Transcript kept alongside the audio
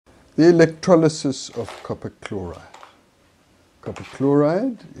The electrolysis of copper chloride. Copper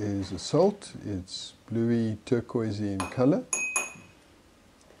chloride is a salt. It's bluey turquoisey in color.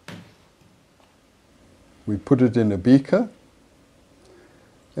 We put it in a beaker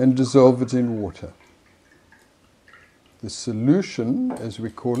and dissolve it in water. The solution, as we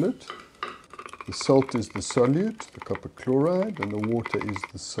call it, the salt is the solute, the copper chloride, and the water is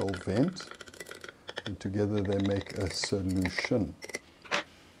the solvent. And together they make a solution.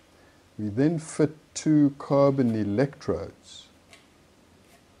 We then fit 2 carbon electrodes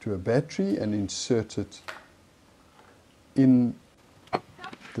to a battery and insert it in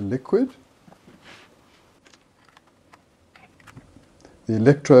the liquid. The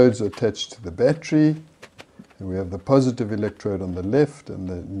electrodes are attached to the battery, and we have the positive electrode on the left and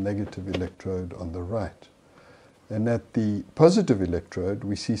the negative electrode on the right. And at the positive electrode,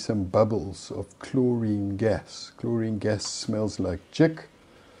 we see some bubbles of chlorine gas. Chlorine gas smells like chick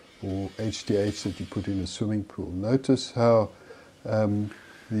or HDH that you put in a swimming pool. Notice how the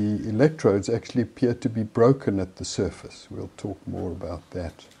electrodes actually appear to be broken at the surface. We'll talk more about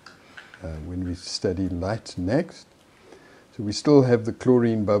that when we study light next. So we still have the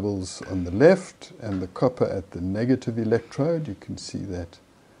chlorine bubbles on the left and the copper at the negative electrode. You can see that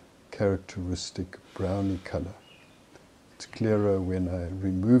characteristic browny color. It's clearer when I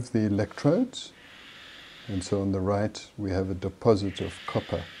remove the electrodes. And so on the right we have a deposit of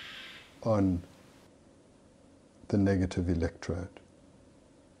copper on the negative electrode.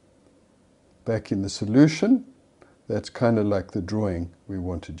 Back in the solution, that's kind of like the drawing we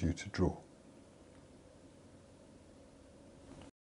wanted you to draw.